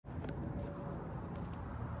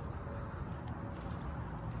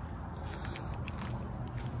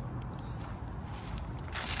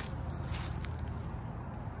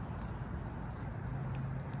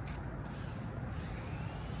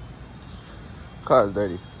Car is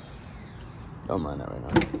dirty. Don't mind that right now.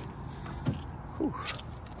 Whew.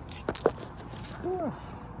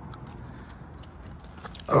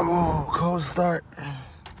 Oh, cold start.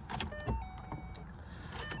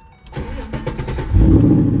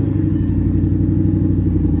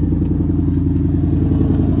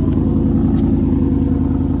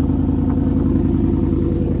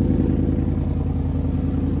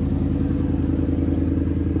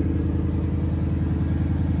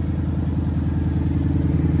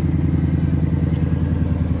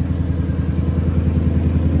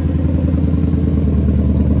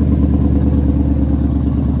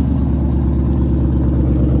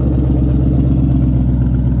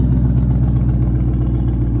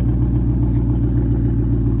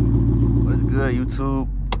 YouTube,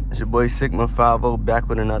 it's your boy Sigma 50 back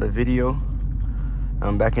with another video.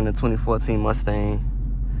 I'm back in the 2014 Mustang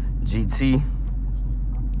GT.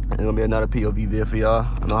 It's gonna be another POV video for y'all.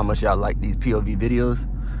 I know how much y'all like these POV videos,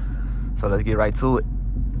 so let's get right to it.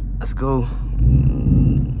 Let's go.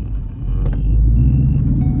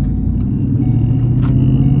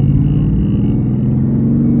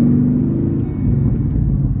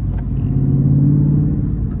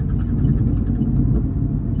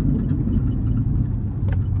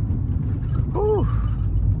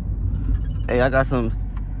 Hey, I got some.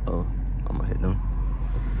 Oh, I'm gonna hit them.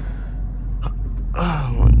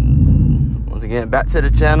 Once again, back to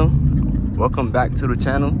the channel. Welcome back to the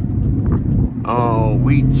channel.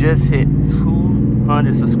 We just hit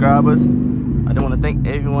 200 subscribers. I do want to thank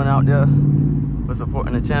everyone out there for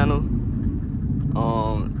supporting the channel.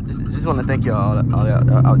 Just want to thank y'all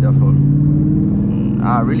out there for.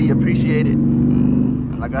 I really appreciate it.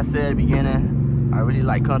 Like I said at the beginning, I really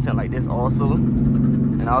like content like this also.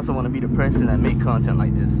 And I also want to be the person that make content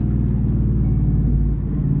like this.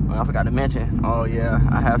 I forgot to mention, oh yeah,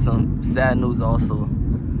 I have some sad news also.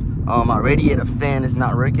 My radiator fan is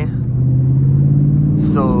not working.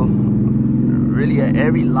 So really at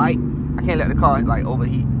every light, I can't let the car like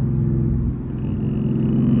overheat.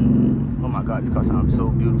 Oh my God, this car sounds so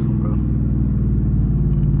beautiful, bro.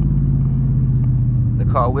 The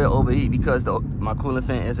car will overheat because my cooling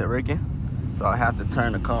fan isn't working. So I have to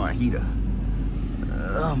turn the car on heater.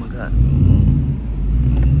 Oh my God.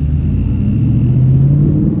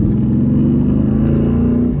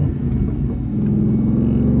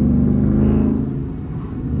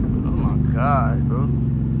 Oh my God, bro.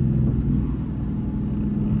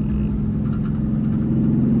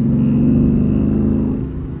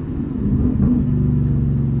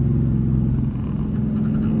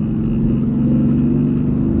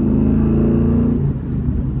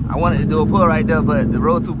 I wanted to do a pull right there, but the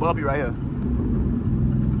road too bumpy right here.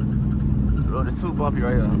 Road is too bumpy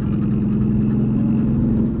right here.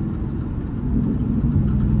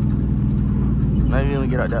 Maybe we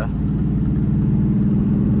get out there.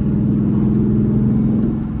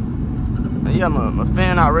 And yeah, my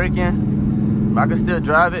fan not working, but I can still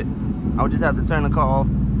drive it. I would just have to turn the car off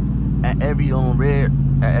at every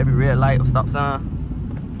red light or stop sign.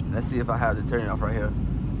 Let's see if I have to turn it off right here.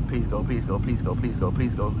 Please go, please go, please go, please go,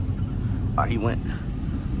 please go. All right, he went.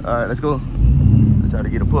 All right, let's go. Let's try to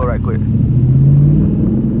get a pull right quick.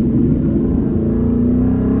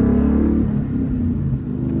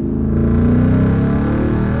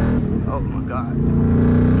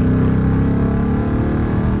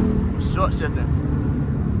 Short shifting.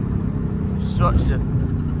 Short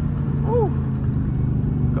shifting. Woo.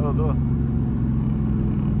 Go, go.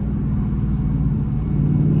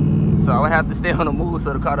 So I would have to stay on the move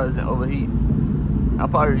so the car doesn't overheat. I'm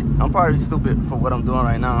probably stupid for what I'm doing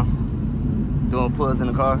right now. Doing pulls in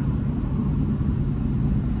the car.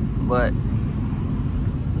 But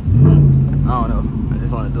I don't know. I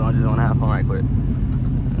just want to have fun right quick.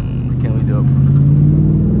 Can we do it?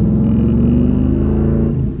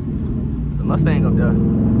 Mustang up there.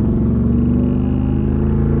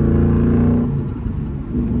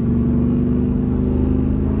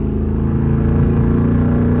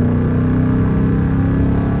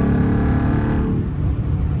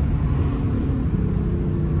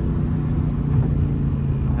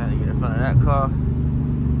 I had to get in front of that car.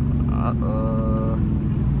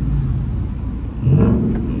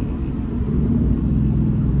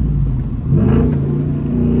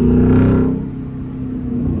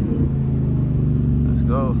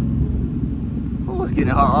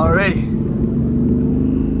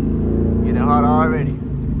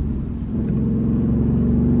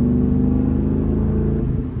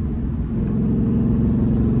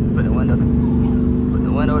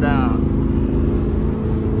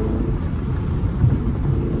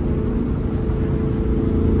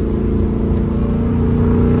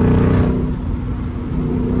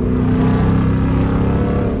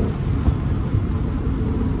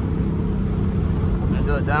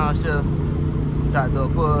 downshift. Try to do a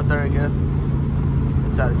pull third gear.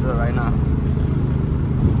 Let's try to do it right now.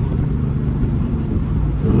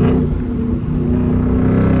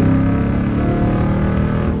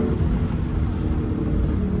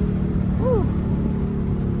 Woo.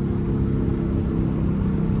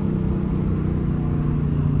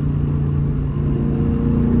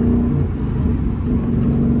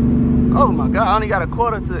 Oh my God, I only got a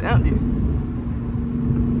quarter to empty.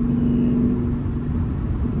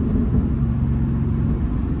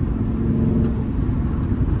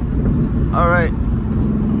 Alright,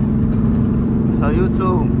 so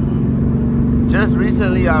YouTube, just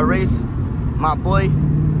recently I raced my boy.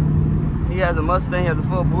 He has a Mustang, he has a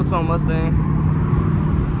full boot-on Mustang.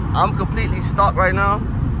 I'm completely stock right now,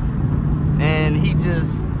 and he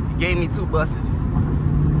just gave me 2 buses.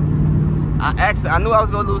 I knew I was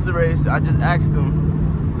gonna lose the race. I just asked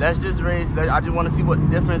him, let's just race. I just want to see what the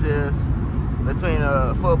difference is between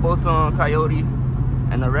a full bolt-on Coyote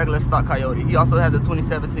and a regular stock Coyote. He also has a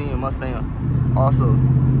 2017 Mustang also.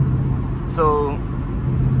 So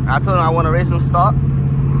I told him I want to race him stock,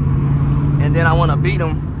 and then I want to beat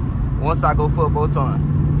him once I go full bolt-on.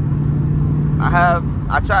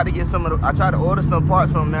 I tried to get I tried to order some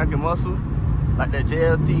parts from American Muscle, like that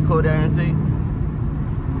JLT cold air intake.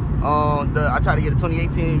 I tried to get a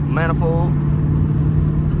 2018 manifold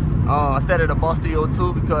instead of the Boss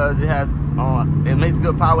 302 because it has it makes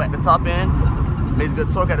good power at the top end, makes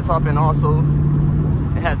good torque at the top end also.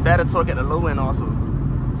 It has better torque at the low end also.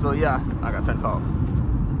 So yeah, I got turned off.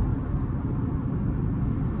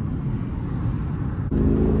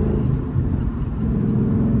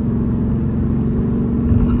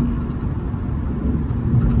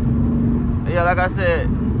 Yeah, like I said,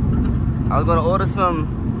 I was gonna order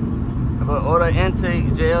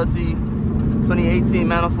intake JLT 2018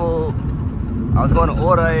 manifold. I was gonna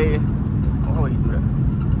order a, oh, you do that.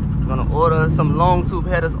 I was gonna order some long tube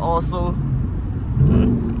headers also,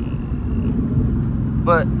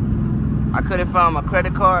 but I couldn't find my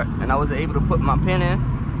credit card and I wasn't able to put my pin in.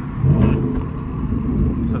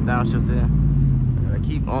 Some downshifts there. I gotta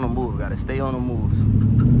keep on the move, gotta stay on the move.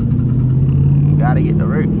 Gotta get the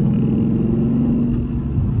work.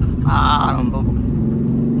 Ah, I'm bubble.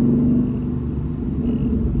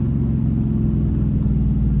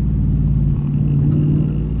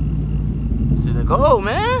 Go,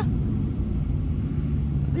 man.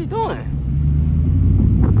 What are you doing?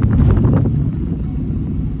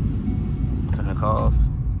 Turn the car off.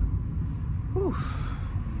 Whew.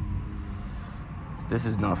 This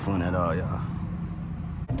is not fun at all, y'all.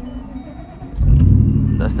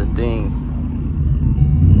 That's the thing.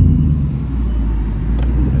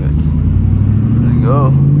 There you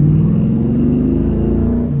go.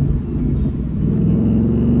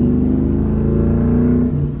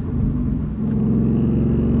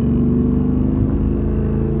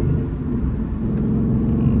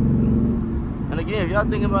 If y'all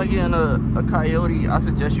thinking about getting a Coyote, I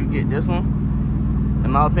suggest you get this one.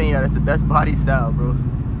 In my opinion, that's the best body style, bro.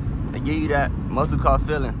 They give you that muscle car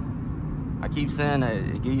feeling. I keep saying that,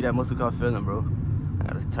 it give you that muscle car feeling, bro. I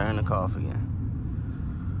gotta turn the car off again.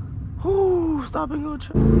 Whoo, stop and go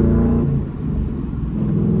check.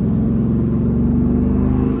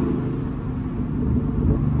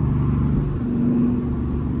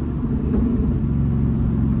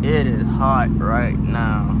 It is hot right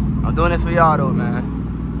now. I'm doing this for y'all though, man.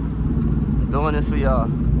 I'm doing this for y'all.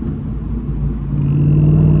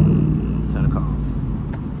 Turn the car off.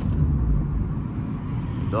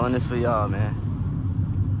 I'm doing this for y'all, man.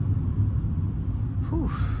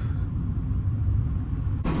 Whew.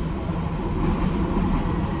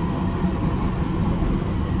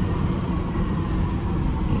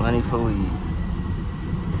 Money for weed.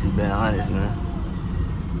 Guess he been honest, man.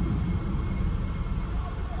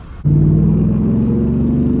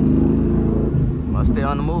 Stay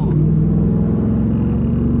on the move.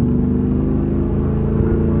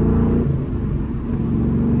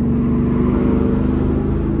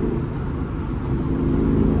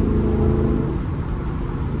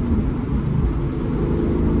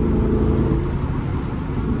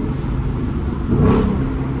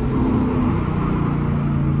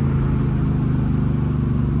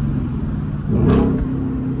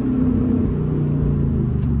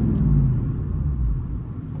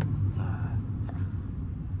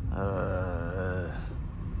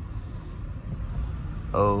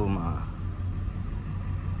 Oh my.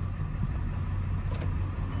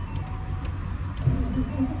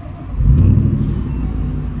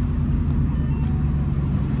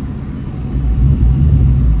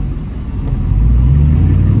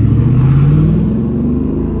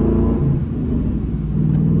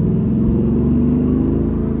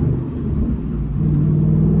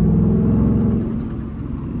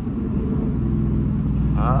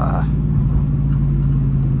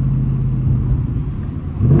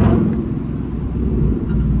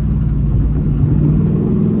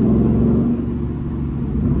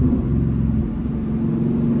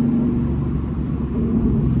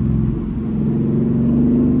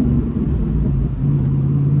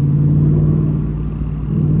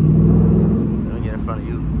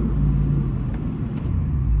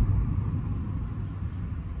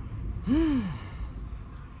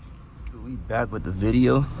 back with the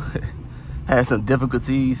video. Had some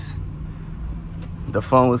difficulties. The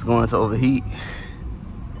phone was going to overheat,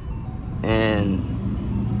 and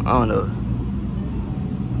I don't know.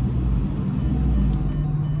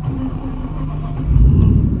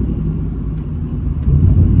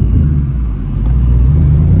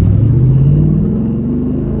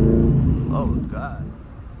 Oh God.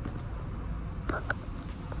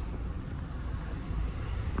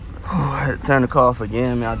 I had to turn the car off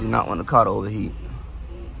again, man. I do not want the car to overheat.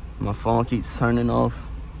 My phone keeps turning off.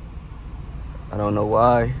 I don't know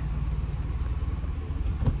why.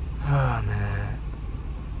 Oh, man.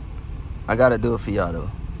 I gotta do it for y'all, though.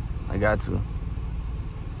 I got to.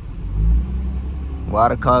 While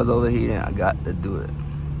the car's overheating, I got to do it.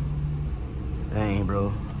 Dang, bro.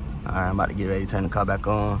 All right, I'm about to get ready to turn the car back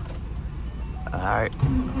on. All right.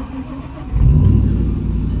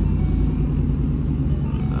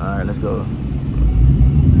 All right, let's go.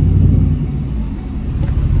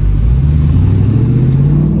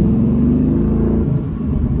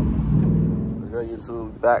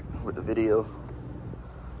 YouTube, back with the video.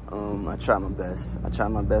 I tried my best. I tried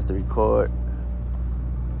my best to record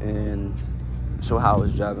and show how I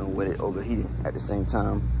was driving with it overheating at the same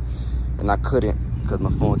time, and I couldn't because my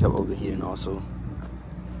phone kept overheating also.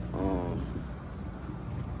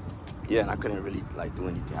 Yeah, and I couldn't really like do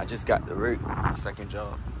anything. I just got the rig, my second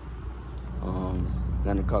job.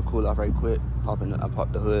 Then the car cooled off right quick. I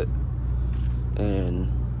popped the hood,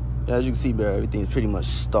 and yeah, as you can see, bro, everything's pretty much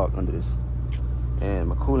stuck under this. And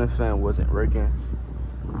my cooling fan wasn't working.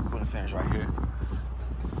 My cooling fan is right here.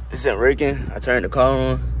 It isn't working. I turned the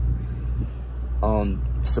car on.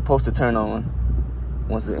 It's supposed to turn on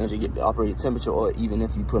once the engine get the operating temperature, or even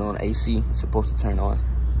if you put on AC, it's supposed to turn on.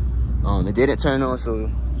 It didn't turn on,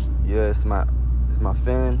 so yeah, it's my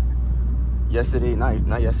fan. Yesterday,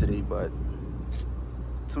 not yesterday, but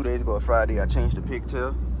 2 days ago, Friday, I changed the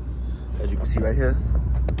pigtail. As you can see right here,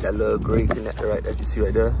 that little gray connector right that you see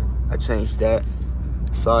right there. I changed that.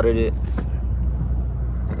 Soldered it,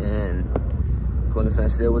 and the cooling fan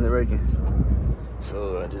still wasn't working.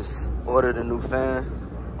 So I just ordered a new fan.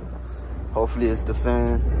 Hopefully it's the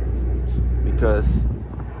fan, because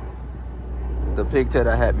the pigtail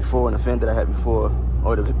that I had before and the fan that I had before,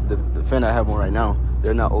 or the fan I have on right now,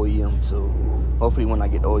 they're not OEM. So hopefully when I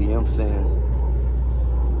get the OEM fan,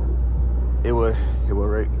 it will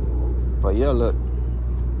work. But yeah, look,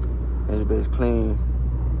 engine bay is clean.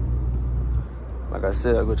 Like I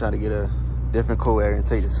said, I'm gonna try to get a different cold air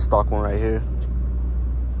intake. This is stock one right here.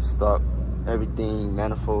 Stock everything,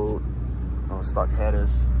 manifold, stock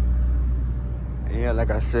headers. And yeah, like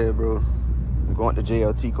I said, bro, I'm going with the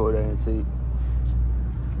JLT cold air intake.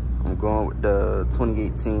 I'm going with the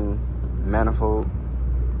 2018 manifold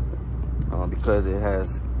because it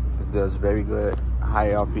does very good,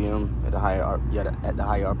 higher RPM at the higher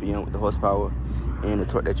RPM with the horsepower and the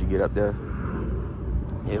torque that you get up there.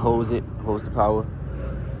 It holds the power.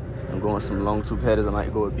 I'm going with some long tube headers. I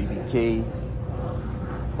might go with BBK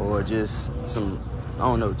or just some, I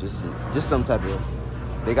don't know, just some type of,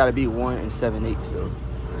 they gotta be 1 7/8 though.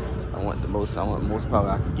 I want the most power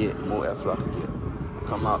I could get, more airflow I could get to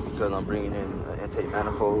come out, because I'm bringing in an intake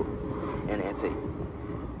manifold and an intake.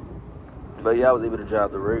 But yeah, I was able to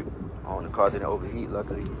drive the rig on the car, didn't overheat,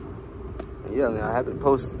 luckily. And yeah, man, I haven't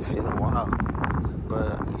posted in a while.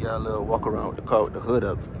 But you got a little walk around with the car with the hood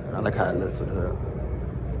up. I like how it looks with the hood up.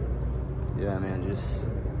 Yeah, man, just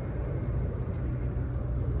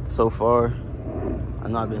so far, I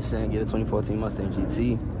know I've been saying get a 2014 Mustang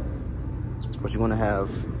GT, but you're gonna have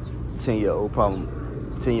 10-year-old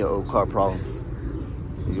car problems.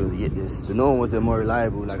 You're gonna get this. The new ones, they're more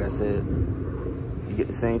reliable. Like I said, you get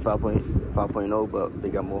the same 5.0, but they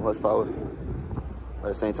got more horsepower. But at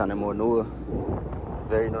the same time, they're more newer.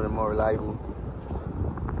 They're more reliable.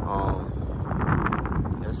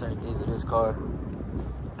 There's certain things in this car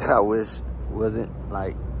that I wish wasn't,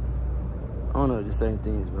 like, I don't know, just certain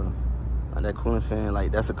things, bro. Like that cooling fan,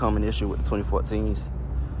 like, that's a common issue with the 2014s.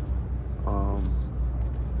 I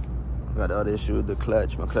got the other issue with the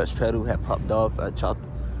clutch. My clutch pedal had popped off. I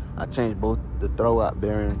changed both the throwout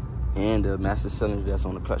bearing and the master cylinder that's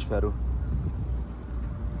on the clutch pedal.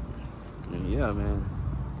 And yeah, man.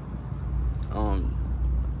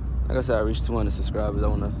 Like I said, I reached 200 subscribers. I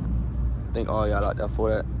want to thank all y'all out there for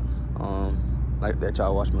that. Like that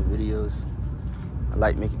y'all watch my videos. I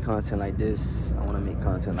like making content like this. I want to make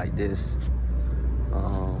content like this.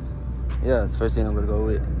 Yeah, the first thing I'm gonna go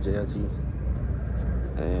with JLT,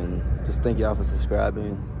 and just thank y'all for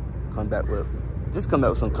subscribing. Come back with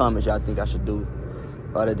some comments y'all think I should do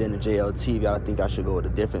other than the JLT. Y'all think I should go with a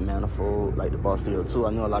different manifold like the Boss 302.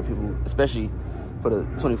 I know a lot of people, especially for the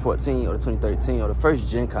 2014 or the 2013 or the first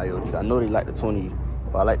gen Coyotes. I know they like the 20.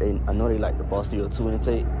 Well, I know they like the Boss 302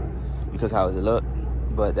 intake because how does it look.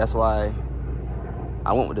 But that's why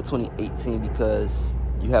I went with the 2018 because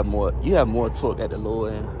you have more torque at the low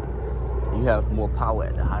end. You have more power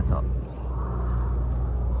at the high top.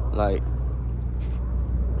 Like,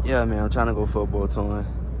 yeah, man, I'm trying to go for a bolt-on.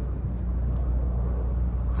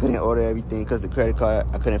 Couldn't order everything because the credit card,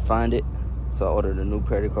 I couldn't find it. So I ordered a new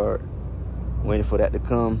credit card. Waiting for that to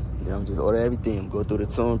come. Then I'm just order everything. Go through the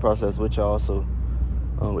tune process with y'all. So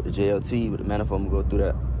with the JLT, with the manifold, I'm gonna go through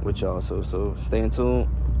that with y'all. So stay in tune,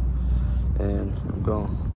 and I'm gone.